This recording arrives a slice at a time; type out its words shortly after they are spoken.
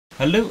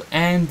Hello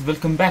and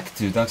welcome back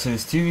to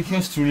Darksiders 2 with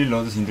yours truly,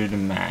 Lord of Indoril the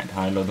Mad.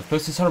 Hi, Lord of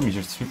Process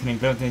Armiger, speaking in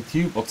Cloud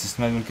 2, boxes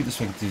 9 good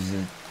respect to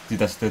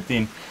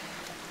 2013.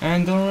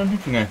 And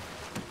looking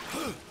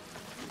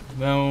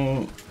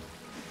well,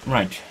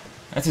 right.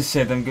 As I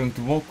said, I'm going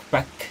to walk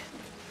back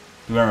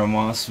to where I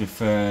was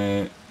with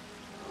well,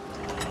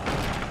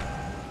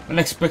 I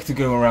expect to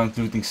go around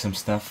looting some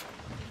stuff.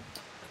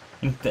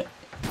 And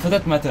for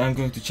that matter, I'm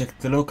going to check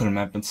the local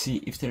map and see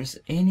if there's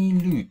any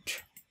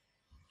loot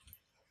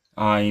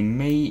I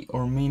may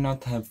or may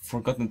not have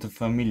forgotten to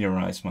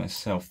familiarize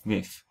myself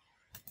with.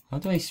 How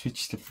do I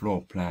switch the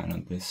floor plan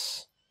on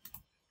this?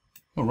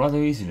 Oh, rather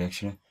easily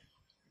actually.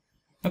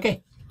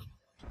 Okay.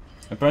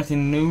 Apparently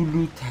no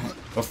loot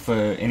of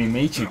any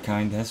major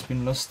kind has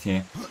been lost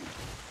here.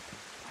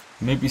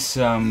 Maybe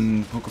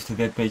some Book of the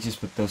Dead pages,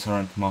 but those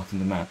aren't marked on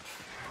the map.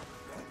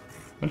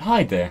 Well,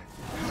 hi there.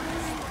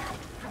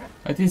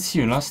 I didn't see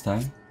you last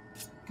time.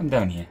 Come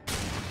down here.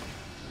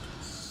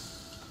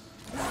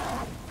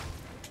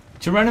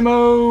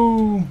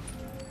 Geronimo!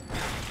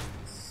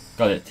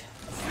 Got it.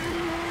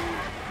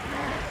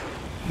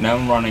 Now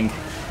I'm running.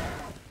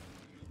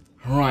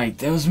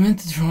 Right, I was meant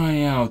to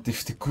try out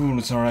if the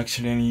coolers are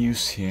actually any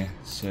use here,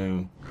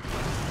 so...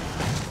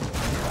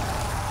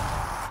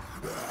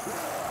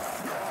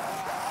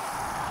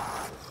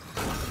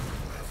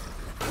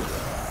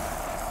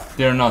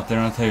 they're not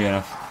heavy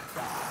enough.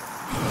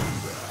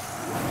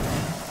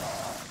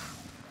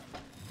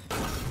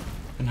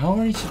 And how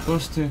are you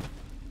supposed to...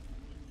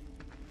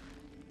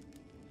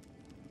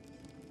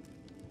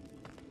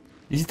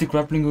 is it the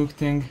grappling hook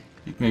thing?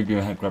 It may be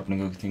a grappling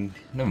hook thing.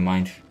 Never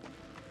mind.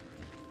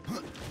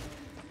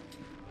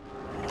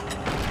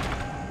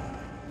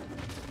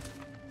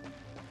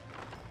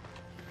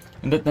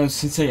 And that now,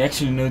 since I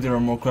actually know there are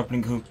more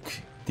grappling hook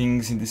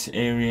things in this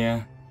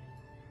area,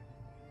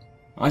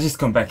 I'll just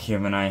come back here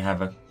when I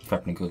have a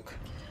grappling hook.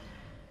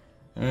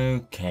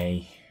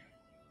 Okay.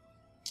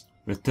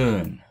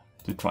 Return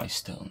to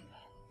Tristone.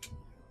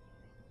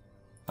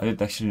 I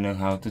don't actually know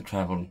how to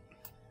travel.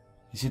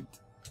 Is it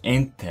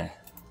enter?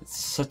 It's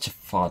such a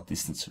far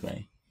distance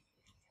away.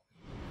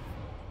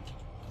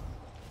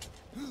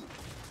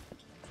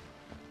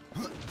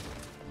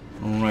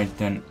 Alright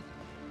then.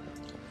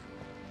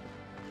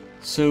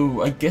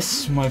 So I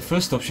guess my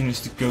first option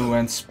is to go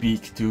and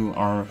speak to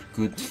our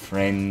good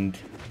friend.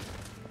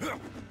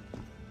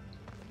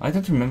 I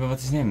don't remember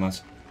what his name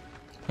was.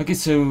 Okay,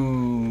 so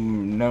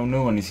now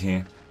no one is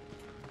here.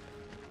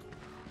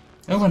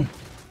 No one.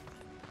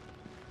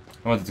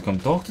 I wanted to come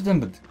talk to them,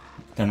 but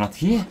they're not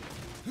here.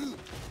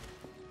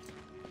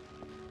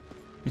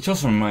 Which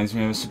also reminds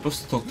me, I was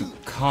supposed to talk to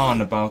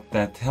Khan about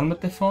that helmet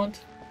they found.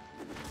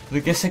 But I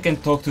guess I can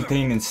talk to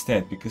Thane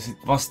instead, because it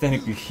was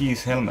technically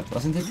his helmet,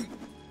 wasn't it?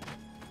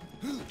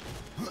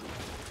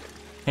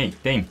 Hey,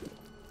 Thane.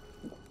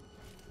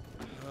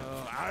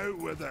 Out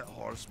with it,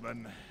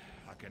 horseman.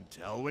 I can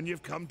tell when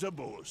you've come to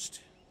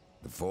boast.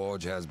 The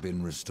forge has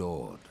been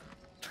restored.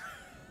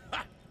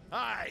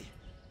 Aye,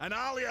 and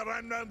Alia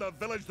ran round the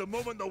village the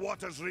moment the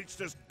waters reached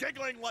us,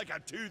 giggling like a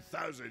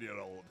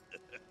 2,000-year-old.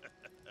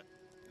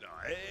 No,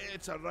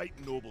 it's a right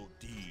noble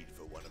deed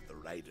for one of the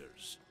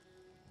riders.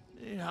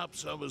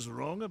 Perhaps I was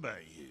wrong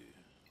about you.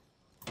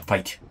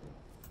 Fight.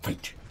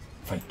 Fight.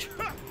 Fight.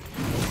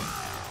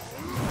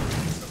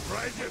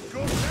 Surprised you've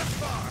gone this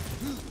far.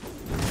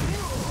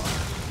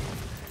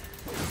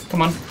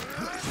 Come on.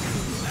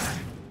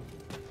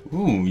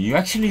 Ooh, you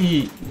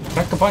actually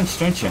back a bunch,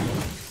 don't you?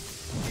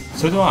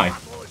 So do I.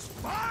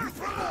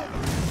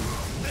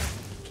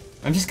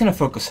 I'm just gonna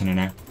focus on you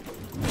now.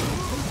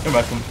 You're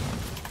welcome.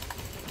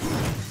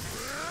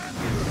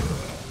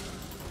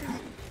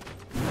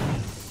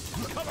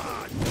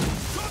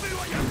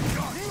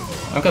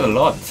 I've got a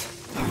lot.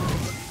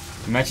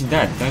 Imagine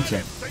that, don't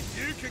you?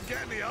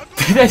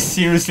 Did I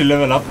seriously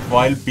level up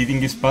while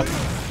beating his butt?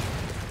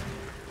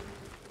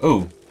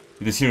 Oh,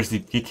 did I seriously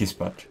kick his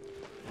butt?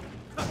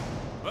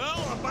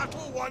 Well, a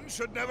battle won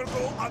should never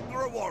go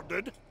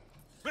unrewarded.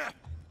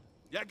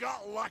 You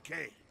got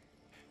lucky.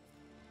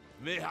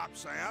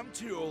 Mayhaps I am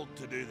too old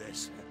to do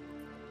this.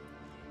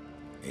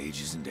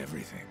 Age isn't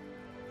everything.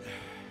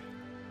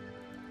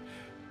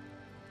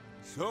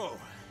 So,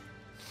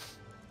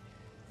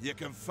 you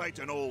can fight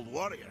an old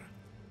warrior,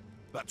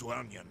 but to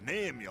earn your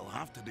name, you'll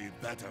have to do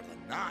better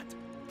than that.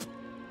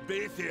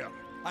 Baethir,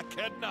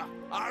 Echidna,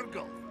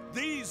 Argyll,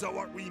 these are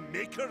what we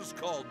makers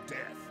call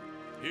death.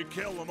 You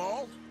kill them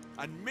all,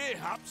 and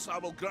mayhaps I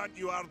will grant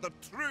you are the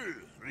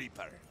true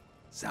Reaper.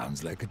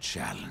 Sounds like a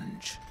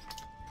challenge.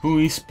 Who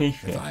is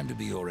Baethir? If I'm to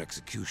be your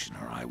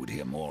executioner, I would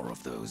hear more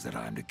of those that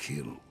I'm to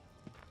kill.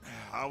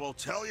 I will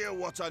tell you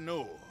what I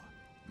know.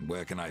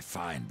 Where can I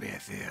find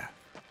Baethir?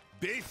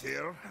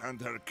 Baethir and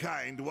her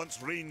kind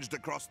once ranged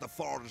across the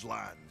Forge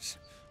lands,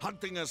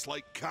 hunting us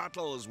like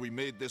cattle as we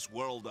made this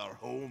world our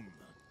home.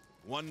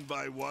 One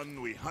by one,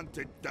 we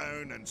hunted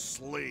down and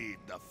slayed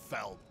the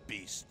fell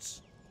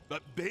beasts.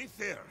 But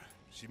Baethir,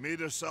 she made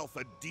herself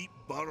a deep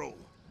burrow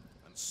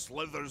and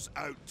slithers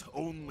out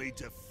only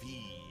to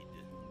feed.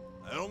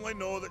 I only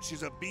know that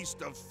she's a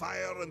beast of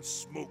fire and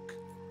smoke,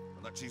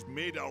 and that she's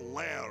made her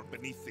lair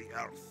beneath the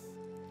earth.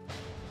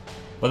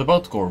 What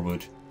about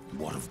Gorewood?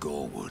 What of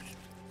Gorewood?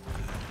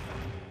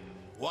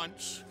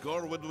 Once,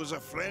 Gorewood was a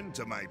friend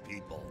to my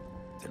people.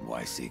 Then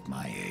why seek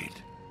my aid?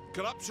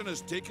 Corruption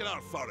has taken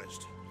our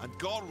forest, and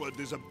Gorewood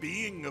is a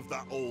being of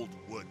that old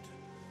wood.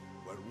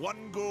 Where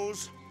one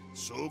goes,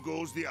 so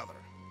goes the other.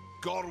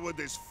 Gorewood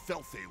is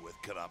filthy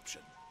with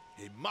corruption.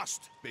 He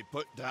must be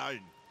put down.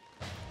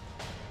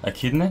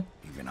 Echidna?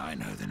 Even I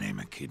know the name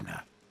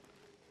Echidna.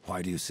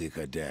 Why do you seek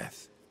her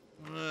death?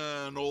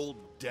 An old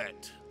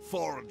debt,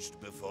 forged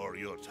before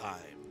your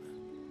time.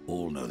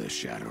 All know the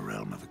Shadow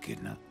Realm of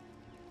Echidna.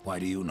 Why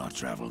do you not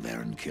travel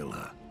there and kill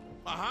her?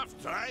 I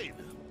have tried,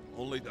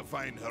 only to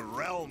find her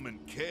realm in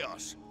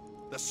chaos.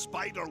 The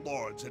Spider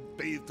Lords had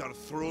bathed her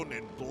throne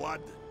in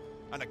blood,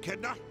 and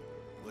Echidna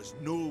was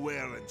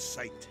nowhere in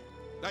sight.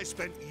 I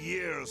spent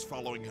years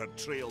following her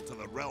trail to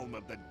the realm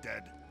of the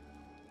dead.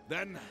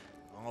 Then,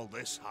 all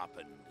this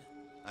happened.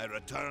 I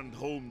returned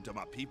home to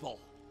my people,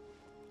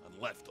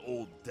 and left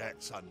old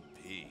debts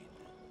unpaid.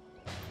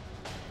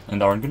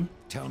 And Argon?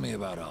 Tell me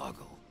about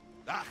Argyll.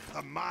 Ah,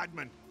 a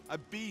madman, a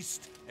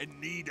beast in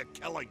need of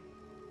killing.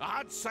 I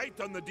had sight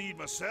on the deed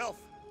myself,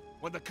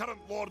 when the current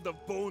Lord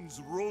of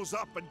Bones rose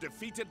up and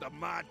defeated the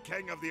mad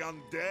king of the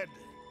undead.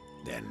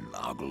 Then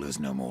Argyll is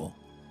no more?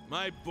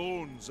 My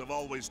bones have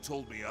always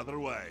told me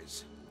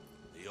otherwise.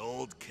 The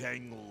old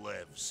king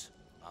lives.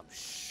 I'm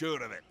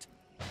sure of it.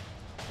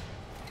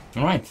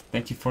 Alright,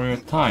 thank you for your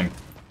time.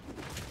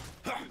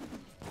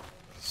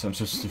 So I'm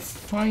supposed to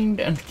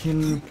find and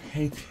kill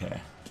Heike.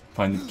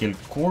 Find and kill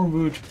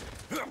Gorewood.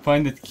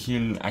 Find and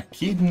kill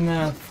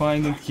Echidna.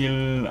 Find and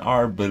kill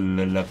Arbel.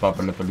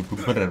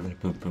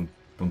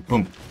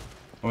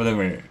 Or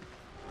whatever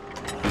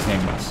his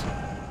name was.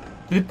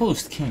 The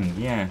Deposed King,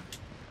 yeah.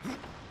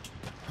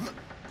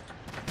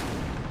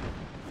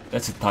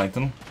 That's a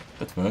title.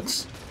 That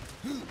works.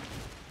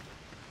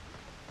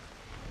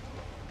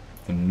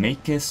 The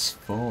Maker's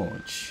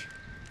Forge.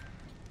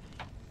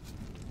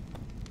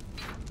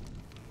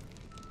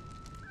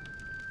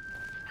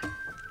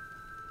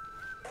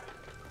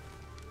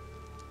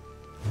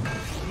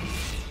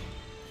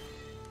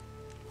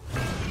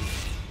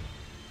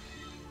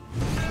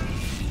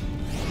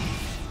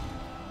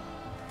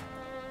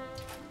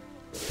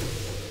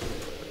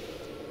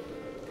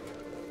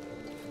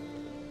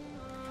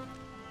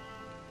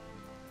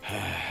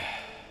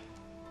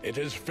 It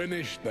is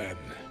finished then,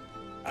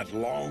 at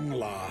long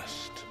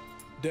last.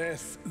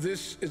 Death,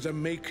 this is a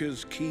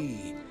Maker's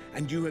key,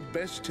 and you had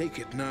best take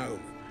it now,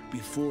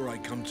 before I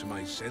come to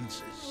my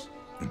senses.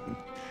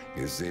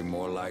 You seem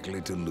more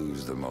likely to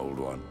lose them, old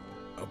one.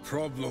 A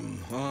problem,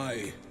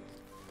 aye.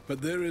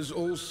 But there is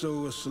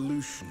also a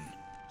solution.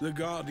 The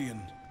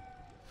Guardian.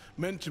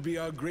 Meant to be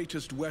our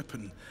greatest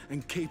weapon,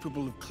 and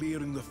capable of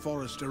clearing the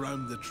forest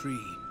around the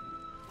tree.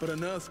 But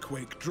an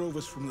earthquake drove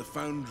us from the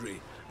foundry,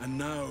 and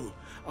now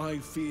I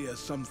fear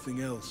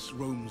something else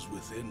roams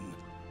within.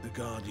 The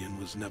Guardian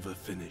was never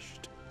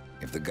finished.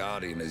 If the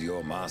Guardian is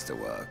your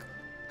masterwork,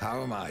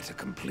 how am I to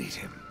complete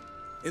him?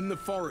 In the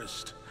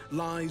forest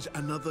lies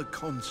another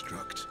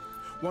construct,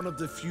 one of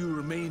the few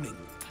remaining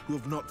who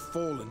have not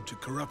fallen to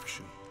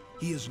corruption.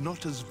 He is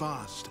not as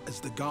vast as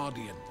the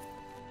Guardian,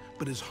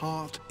 but his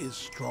heart is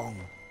strong.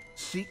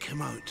 Seek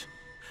him out,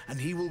 and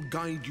he will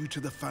guide you to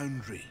the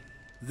foundry.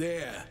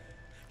 There,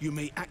 you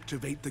may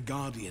activate the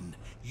Guardian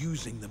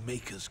using the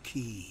Maker's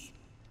key.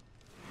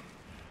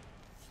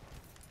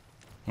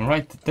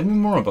 Alright, tell me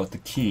more about the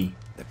key.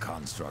 The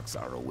constructs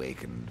are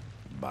awakened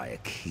by a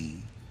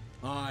key.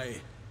 Aye.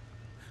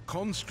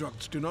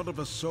 Constructs do not have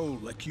a soul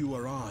like you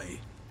or I.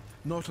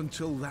 Not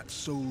until that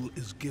soul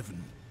is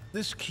given.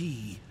 This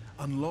key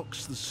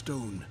unlocks the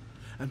stone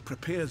and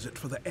prepares it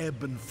for the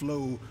ebb and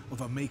flow of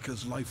a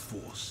Maker's life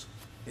force.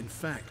 In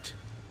fact,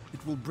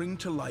 it will bring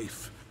to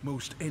life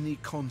most any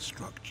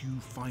construct you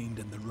find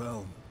in the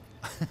realm.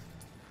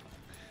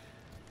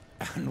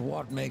 And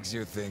what makes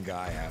you think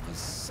I have a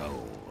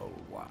soul,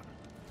 old one?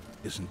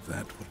 Isn't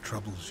that what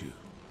troubles you?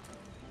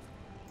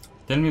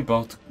 Tell me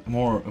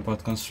more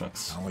about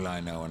constructs. How will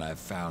I know when I've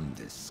found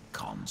this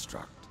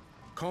construct?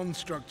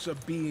 Constructs are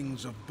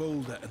beings of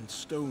boulder and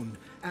stone,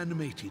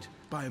 animated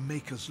by a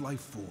Maker's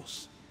life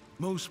force.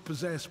 Most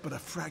possess but a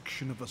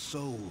fraction of a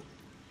soul,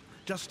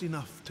 just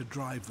enough to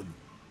drive them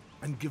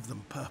and give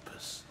them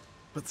purpose.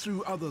 But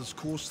through others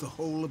course the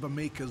whole of a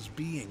Maker's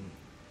being,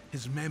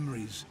 his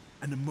memories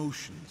and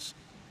emotions,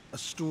 a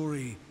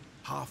story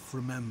half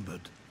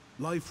remembered.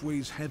 Life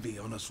weighs heavy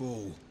on us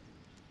all.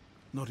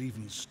 Not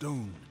even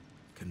stone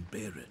can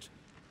bear it.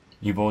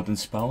 You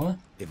Warden's power?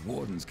 If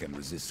wardens can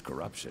resist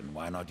corruption,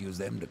 why not use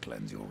them to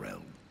cleanse your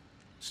realm?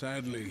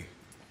 Sadly,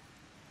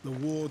 the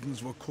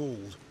Wardens were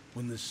called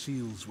when the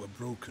seals were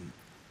broken.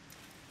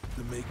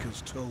 The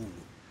Maker's toll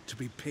to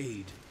be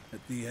paid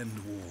at the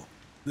Endwar.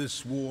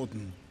 This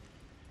Warden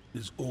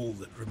is all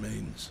that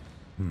remains.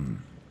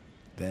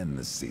 Then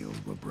the seals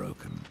were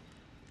broken.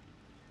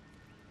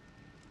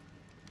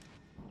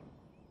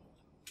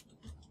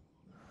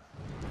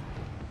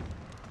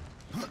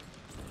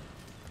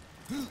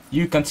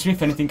 You can't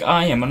smith anything.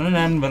 I am on an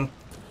anvil.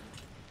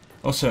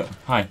 Also,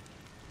 hi.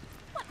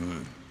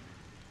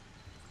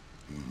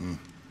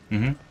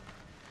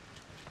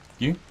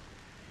 You?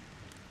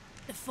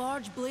 The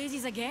forge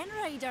blazes again,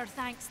 Ryder,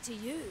 thanks to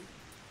you.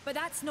 But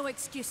that's no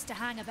excuse to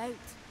hang about.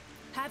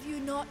 Have you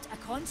not a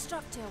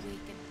construct to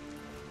awaken?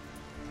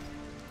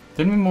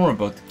 Tell me more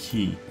about the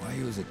key. Why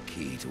use a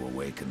key to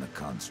awaken the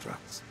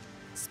constructs?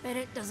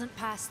 Spirit doesn't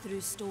pass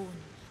through stone,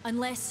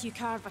 unless you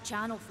carve a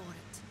channel for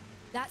it.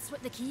 That's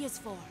what the key is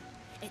for.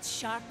 It's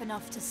sharp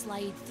enough to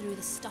slide through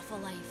the stuff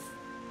of life.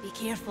 Be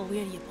careful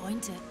where you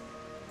point it.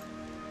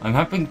 I'm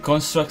happy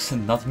constructs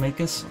and not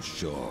makers. Oh,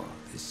 sure,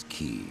 this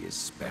key is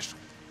special.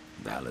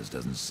 Valus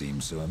doesn't seem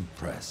so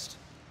impressed.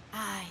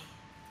 Aye.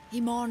 He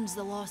mourns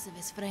the loss of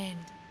his friend.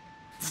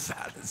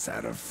 Valus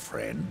had a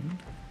friend?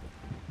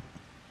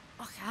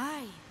 Och,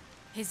 aye.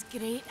 His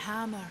great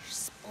hammer,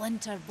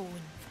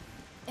 Splinterbone.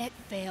 It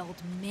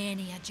felled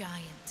many a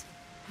giant.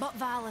 But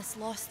Valus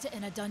lost it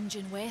in a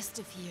dungeon west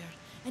of here,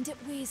 and it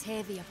weighs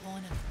heavy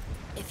upon him.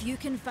 If you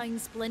can find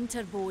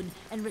Splinterbone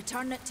and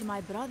return it to my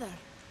brother,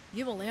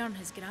 you will earn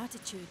his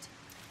gratitude.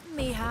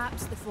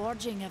 Mayhaps the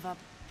forging of a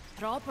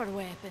proper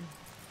weapon.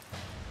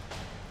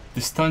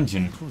 This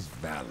dungeon. What was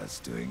Valus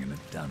doing in a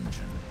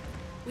dungeon?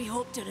 We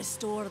hoped to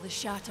restore the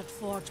shattered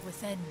forge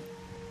within,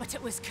 but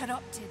it was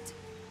corrupted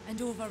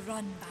and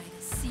overrun by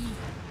the sea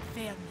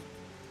vermin.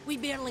 We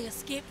barely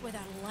escaped with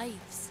our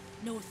lives,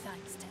 no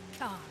thanks to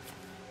Khan.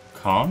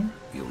 Khan?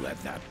 You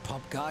let that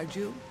pup guide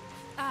you?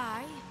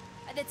 Aye.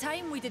 At the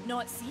time we did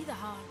not see the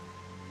harm,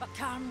 but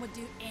Karn would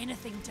do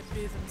anything to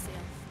prove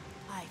himself.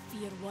 I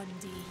fear one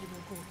day he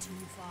will go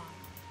too far.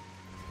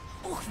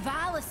 Oh,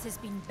 Valus has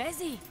been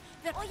busy.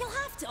 Well, you'll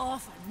have to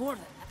offer more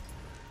than that.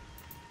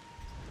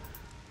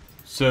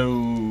 So,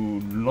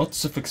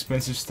 lots of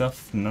expensive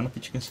stuff, none of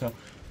which you can sell.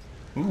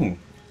 Ooh,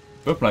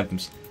 purple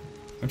items.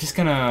 I'm just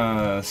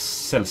gonna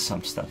sell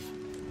some stuff.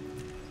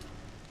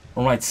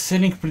 Alright,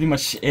 selling pretty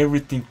much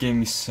everything gave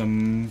me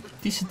some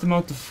decent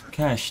amount of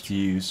cash to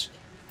use.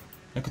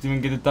 I could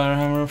even get a dire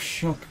hammer of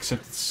shock,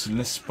 except it's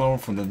less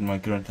powerful than my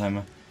current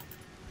hammer.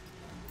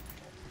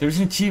 There's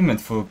an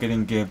achievement for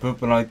getting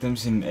purple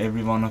items in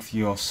every one of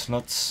your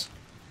slots.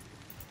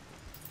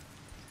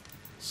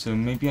 So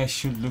maybe I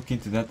should look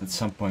into that at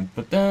some point,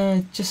 but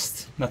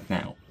just not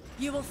now.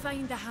 You will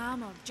find the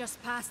hammer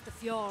just past the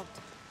fjord.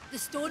 The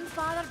Stone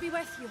Father be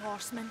with you,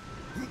 horseman.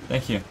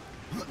 Thank you.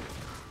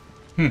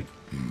 And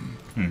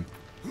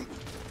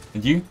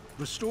you?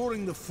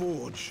 Restoring the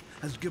forge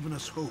has given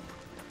us hope,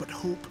 but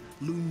hope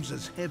looms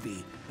as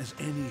heavy as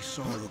any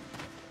sorrow.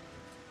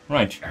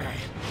 Right.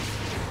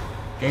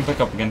 Going back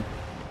up again.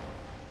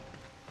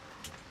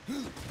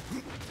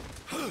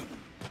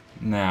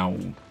 Now,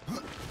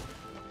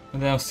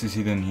 what else is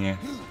hidden here?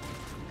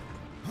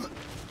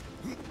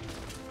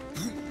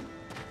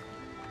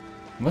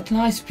 What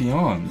lies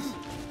beyond?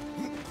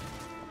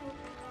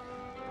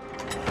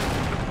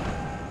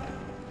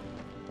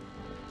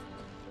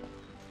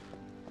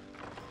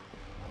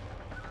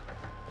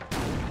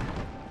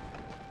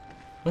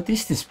 What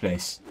is this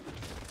place?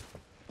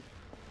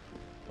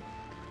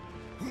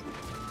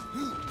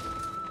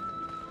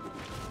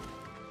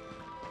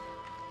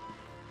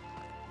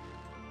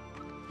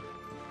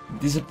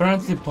 It is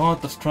apparently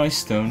part of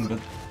Tristone, but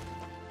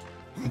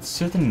it's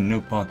certainly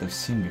no part I've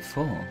seen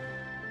before.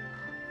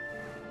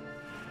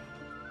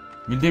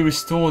 Will they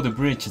restore the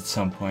bridge at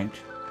some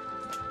point,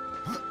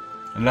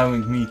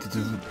 allowing me to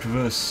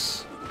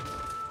traverse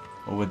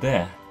over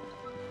there?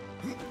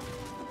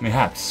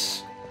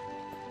 Mayhaps.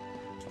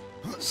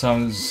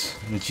 Sounds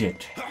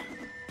legit.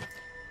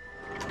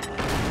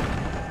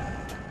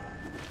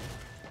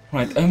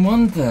 Right, I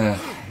wonder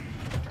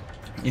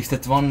if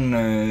that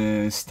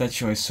one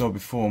statue I saw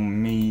before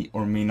may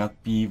or may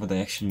not be what I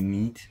actually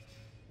need.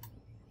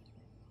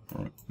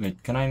 Or,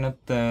 wait, can I not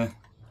go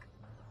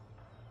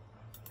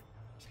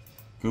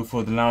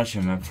for the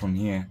larger map from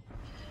here?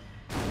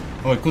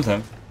 Oh, I could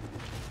have.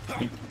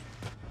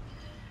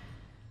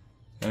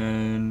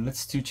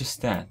 Let's do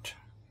just that.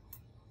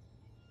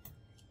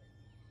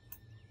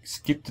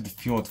 Skip to the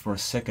fjord for a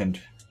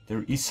second.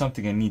 There is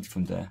something I need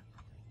from there.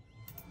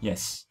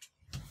 Yes.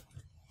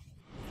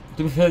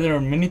 To be fair, there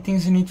are many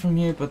things I need from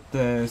here, but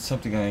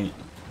something I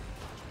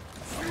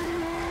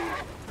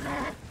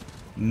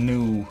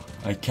know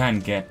I can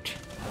get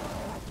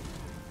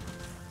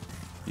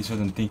is what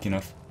I'm thinking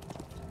of.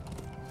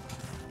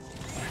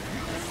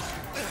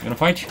 You gonna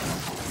fight?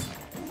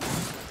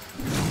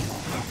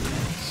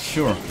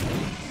 Sure.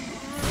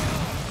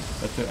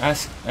 But to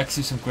ask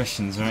you some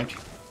questions, right?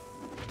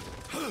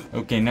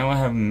 Okay, now I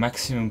have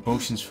maximum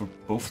potions for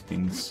both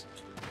things.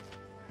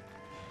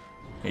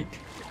 Wait.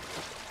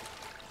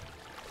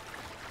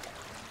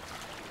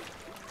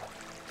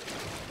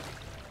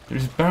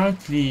 There's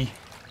apparently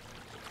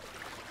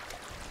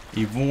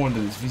a wall that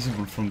is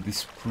visible from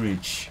this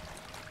bridge.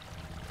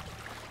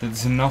 That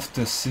is enough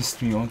to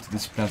assist me onto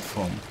this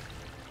platform.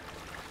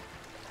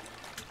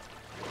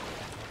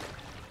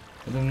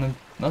 But I'm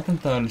not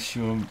entirely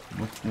sure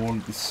what wall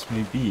this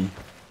may be.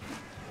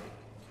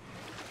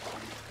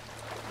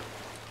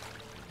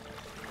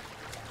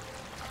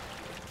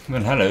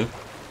 Well, hello.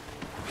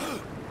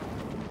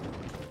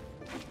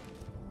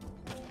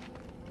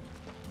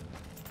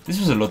 This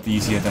was a lot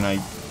easier than I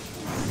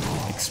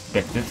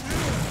expected.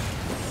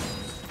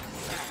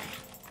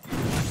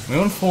 My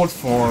own fault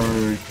for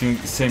doing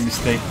the same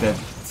mistake that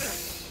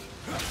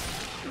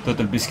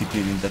Total Biscuit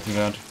did in that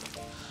regard.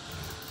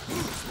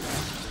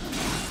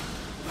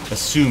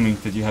 Assuming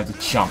that you have to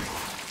jump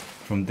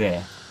from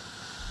there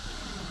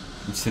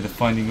instead of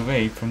finding a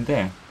way from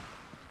there.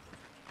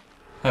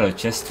 Hello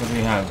chest, what do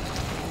we have?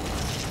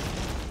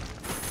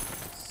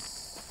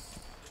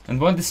 And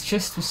while this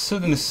chest was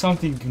certainly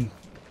something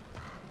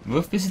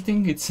worth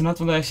visiting, it's not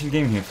what I actually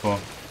came here for.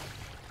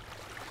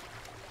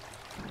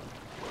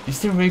 Is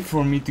there a way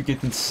for me to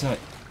get inside?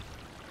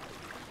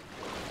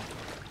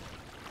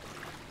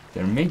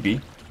 There may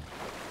be.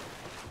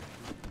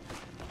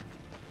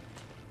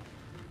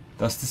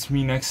 Does this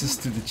mean access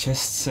to the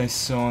chests I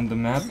saw on the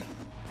map?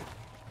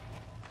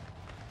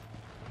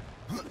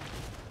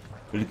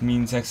 Well, it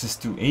means access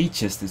to a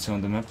chest that's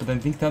on the map, but I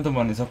think the other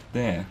one is up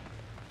there.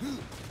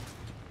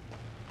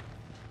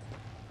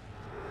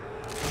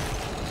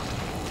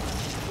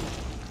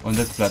 On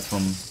that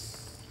platform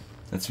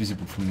that's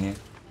visible from here.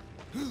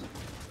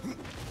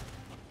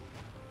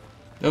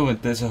 Oh, and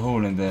there's a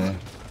hole in the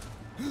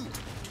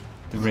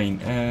rain.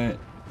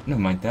 Never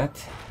mind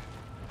that.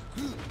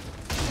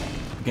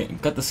 Okay,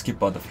 gotta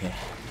skip out of here.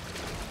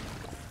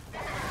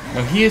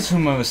 Now here's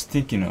whom I was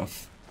thinking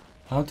of.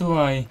 How do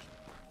I...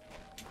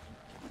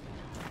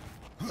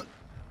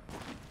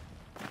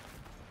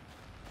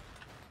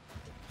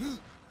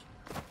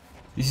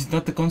 Is it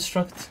not the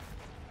construct?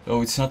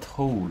 Oh, it's not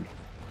whole.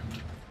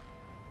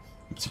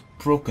 It's a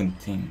broken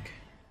thing.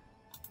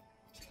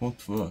 It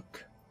won't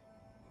work.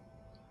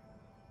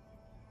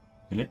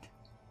 Will it?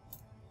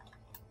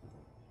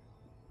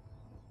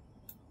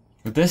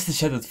 But there's the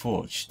Shattered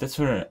Forge. That's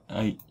where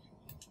I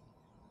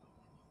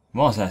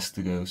was asked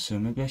to go, so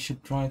maybe I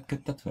should try and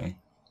get that way.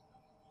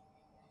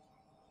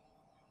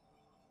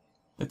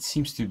 That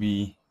seems to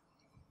be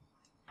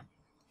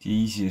the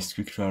easiest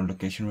quick travel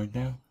location right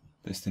now.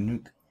 There's the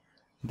nuke.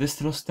 There's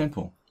the Lost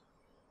Temple.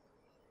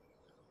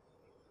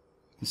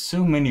 There's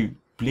so many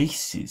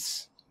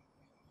places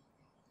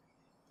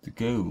to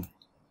go.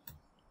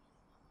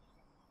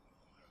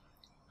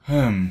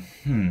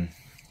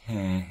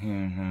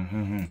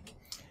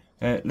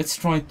 Let's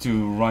try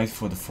to ride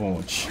for the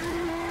forge.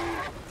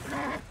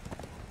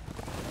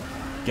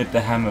 Get the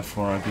hammer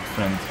for our good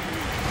friend.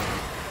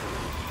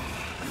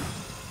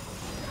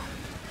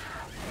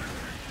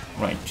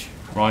 Right,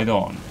 ride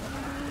on.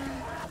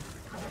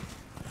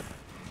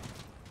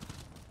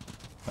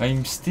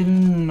 I'm still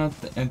not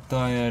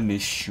entirely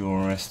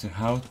sure as to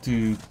how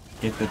to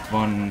get that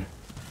one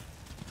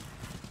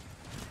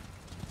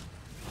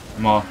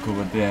mark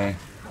over there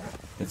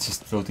that's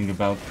just floating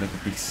about like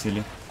a big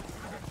silly.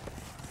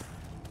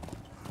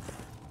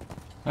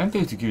 I'm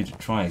going to give it a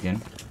try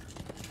again.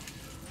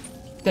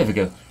 There we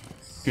go.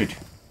 Good.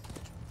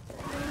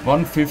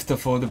 1/5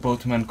 of all the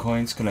boatman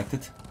coins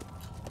collected.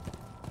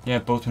 Yeah,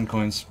 boatman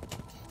coins.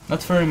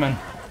 Not ferryman.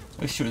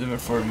 I'm sure they were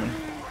ferryman.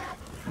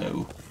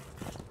 No.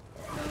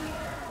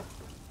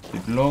 They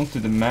belong to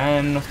the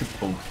man of the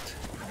boat.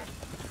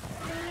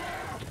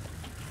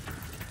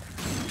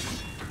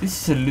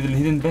 This is a little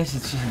hidden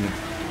passage, isn't it?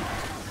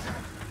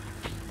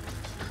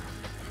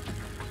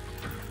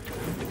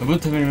 I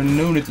wouldn't have even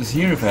known it was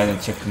here if I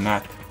hadn't checked the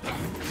map.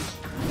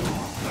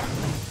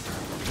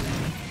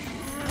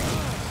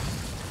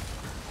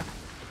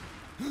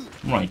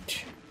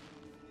 Right.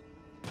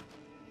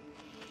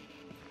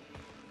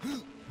 I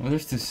wonder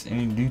if there's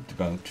any loot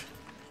about.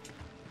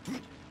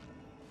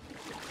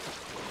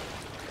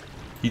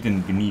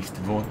 Hidden beneath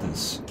the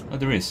waters. Oh,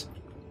 there is.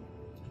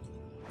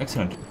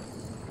 Excellent.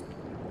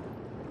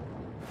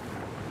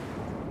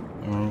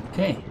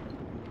 Okay.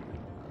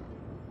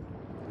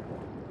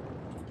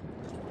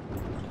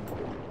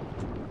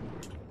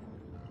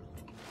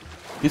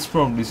 This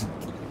probably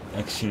isn't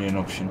actually an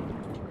option.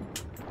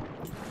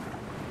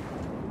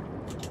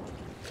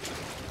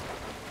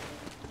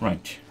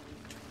 Right.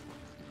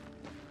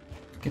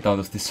 Get out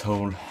of this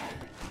hole.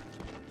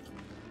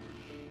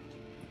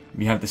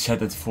 We have the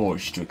Shattered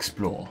Forge to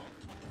explore.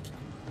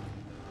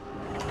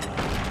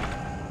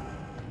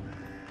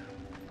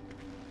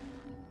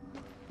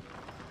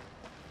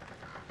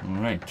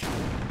 Alright.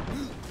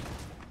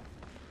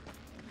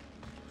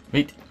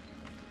 Wait.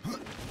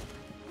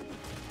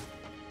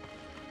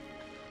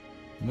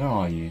 Where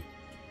are you?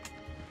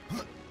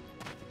 I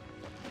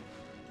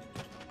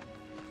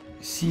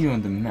see you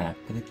on the map,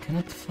 but I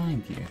cannot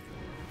find you.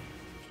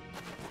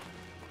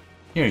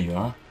 Here you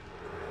are.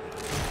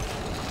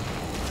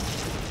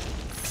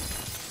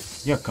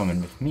 You're coming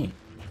with me.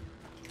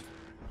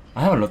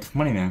 I have a lot of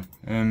money now.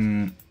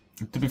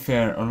 To be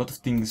fair, a lot of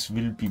things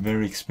will be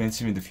very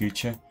expensive in the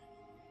future.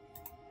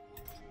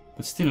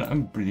 But still,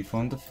 I'm pretty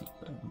fond of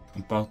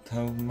about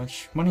how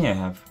much money I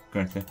have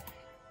currently.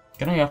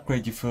 Can I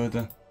upgrade you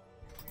further?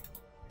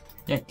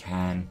 Yeah, I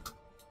can.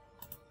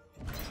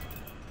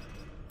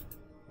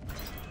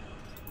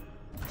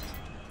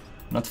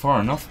 Not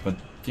far enough, but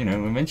you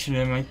know,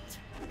 eventually I might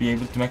be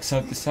able to max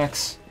out this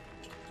axe.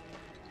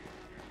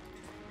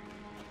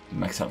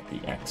 Max out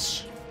the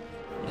axe.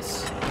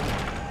 Yes.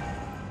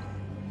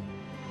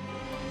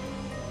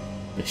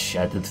 The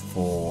Shattered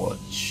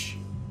Forge.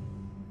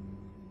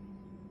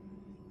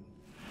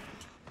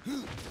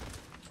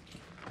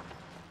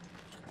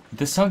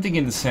 There's something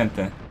in the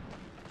center.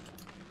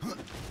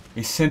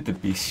 A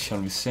centerpiece,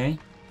 shall we say.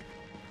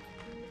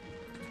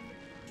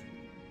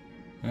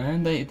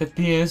 And it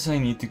appears I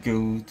need to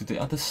go to the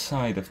other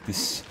side of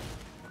this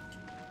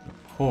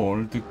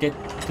hall to get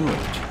to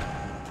it.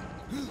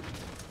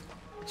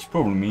 Which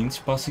probably means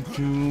passing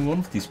through one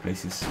of these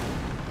places.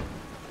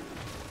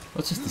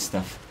 What's this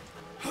stuff?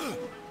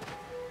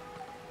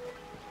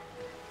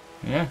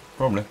 Yeah,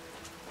 probably.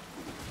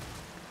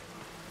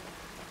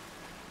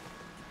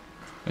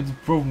 It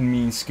probably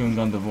means going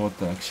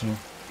underwater, actually.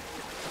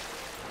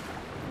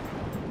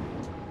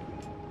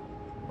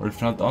 Or if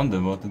not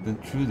underwater, then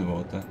through the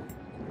water.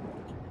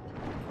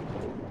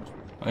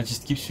 I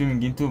just keep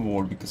swimming into a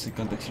wall because I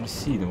can't actually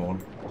see the wall.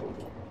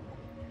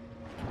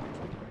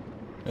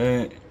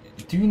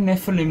 Do you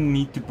Nephilim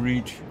need to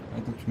breed? I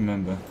don't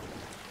remember.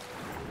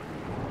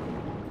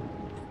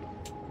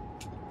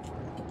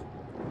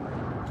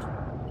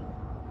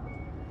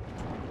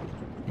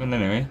 Well,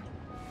 anyway.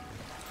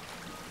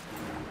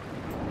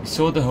 We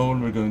saw the hole,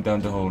 we're going down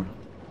the hole.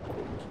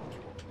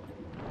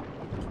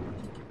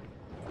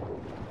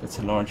 That's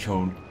a large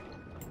hole.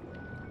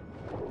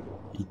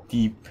 A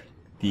deep,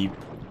 deep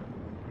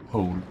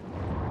hole.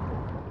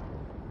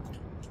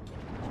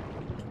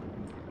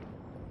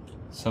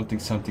 Something,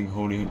 something,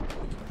 holy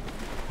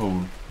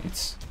hole.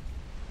 It's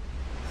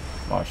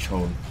large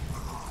hole.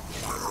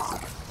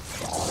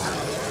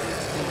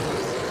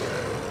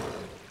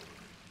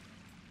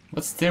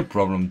 What's their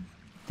problem?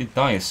 They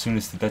die as soon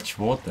as they touch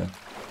water.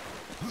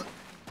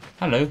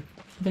 Hello,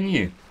 what are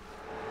you?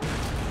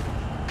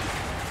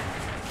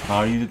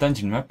 Are you the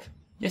dungeon map?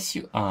 Yes,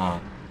 you are.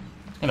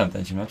 I love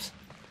dungeon maps.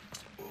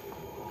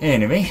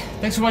 Anyway,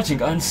 thanks for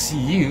watching. I'll see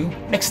you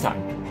next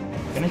time.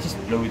 Can I just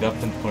blow it up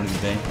and call it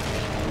a day?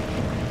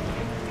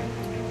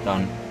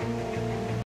 Done.